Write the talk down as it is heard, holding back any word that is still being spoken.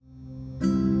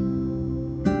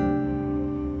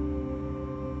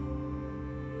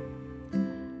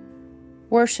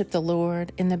Worship the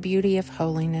Lord in the beauty of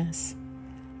holiness.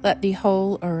 Let the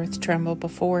whole earth tremble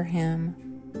before him.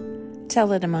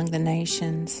 Tell it among the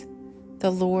nations, the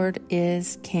Lord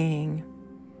is King.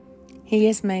 He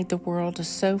has made the world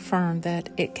so firm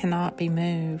that it cannot be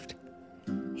moved.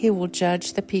 He will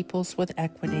judge the peoples with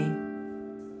equity.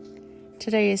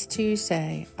 Today is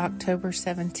Tuesday, October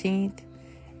 17th,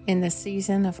 in the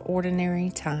season of ordinary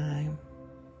time.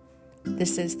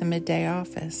 This is the Midday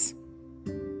Office.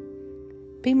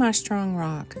 Be my strong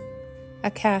rock,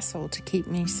 a castle to keep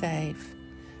me safe,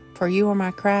 for you are my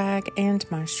crag and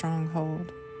my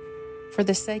stronghold. For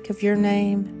the sake of your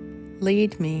name,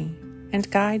 lead me and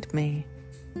guide me.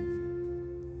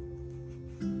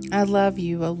 I love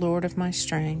you, O Lord of my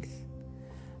strength,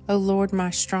 O Lord,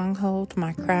 my stronghold,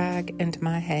 my crag, and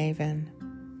my haven.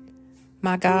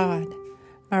 My God,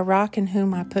 my rock in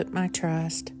whom I put my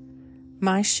trust,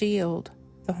 my shield,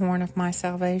 the horn of my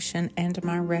salvation, and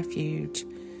my refuge.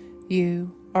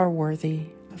 You are worthy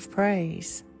of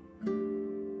praise.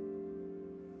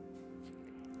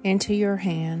 Into your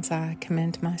hands I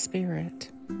commend my spirit.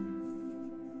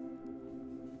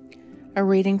 A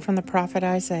reading from the prophet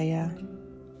Isaiah.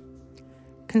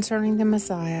 Concerning the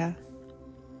Messiah,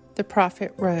 the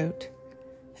prophet wrote,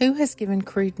 "Who has given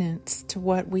credence to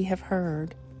what we have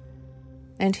heard,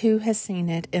 and who has seen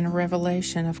it in a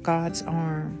revelation of God's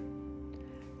arm?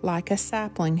 Like a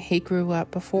sapling he grew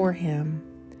up before him,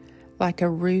 like a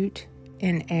root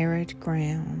in arid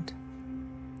ground.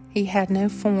 He had no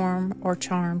form or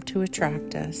charm to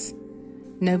attract us,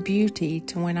 no beauty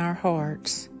to win our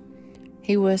hearts.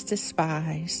 He was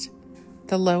despised,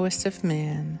 the lowest of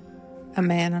men, a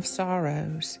man of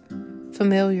sorrows,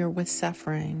 familiar with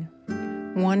suffering,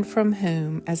 one from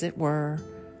whom, as it were,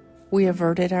 we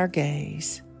averted our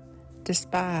gaze,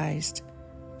 despised,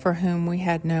 for whom we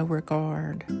had no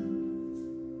regard."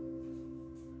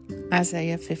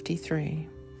 Isaiah 53.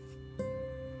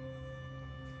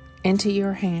 Into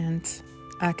your hands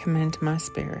I commend my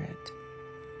spirit.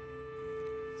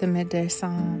 The Midday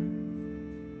Psalm.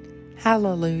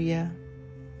 Hallelujah.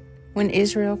 When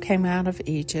Israel came out of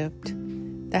Egypt,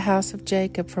 the house of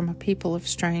Jacob from a people of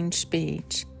strange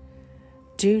speech,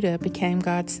 Judah became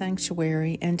God's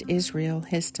sanctuary and Israel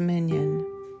his dominion.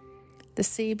 The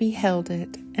sea beheld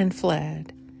it and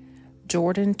fled.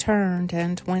 Jordan turned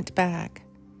and went back.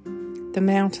 The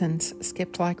mountains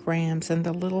skipped like rams and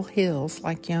the little hills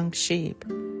like young sheep.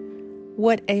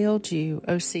 What ailed you,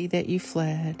 O sea, that you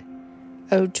fled?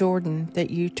 O Jordan, that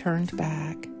you turned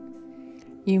back?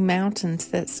 You mountains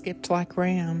that skipped like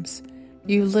rams,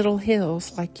 you little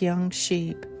hills like young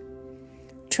sheep.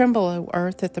 Tremble, O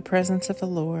earth, at the presence of the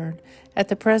Lord, at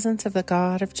the presence of the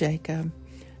God of Jacob,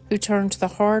 who turned the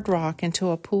hard rock into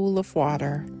a pool of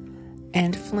water,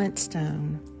 and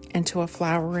flintstone into a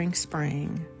flowering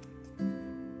spring.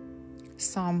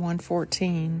 Psalm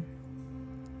 114.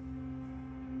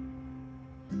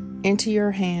 Into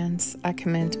your hands I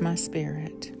commend my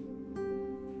spirit.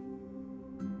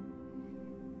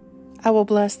 I will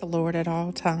bless the Lord at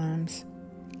all times,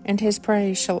 and his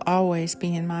praise shall always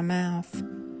be in my mouth.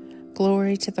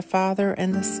 Glory to the Father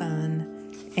and the Son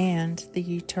and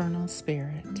the Eternal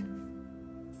Spirit.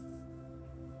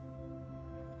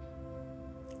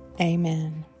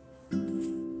 Amen.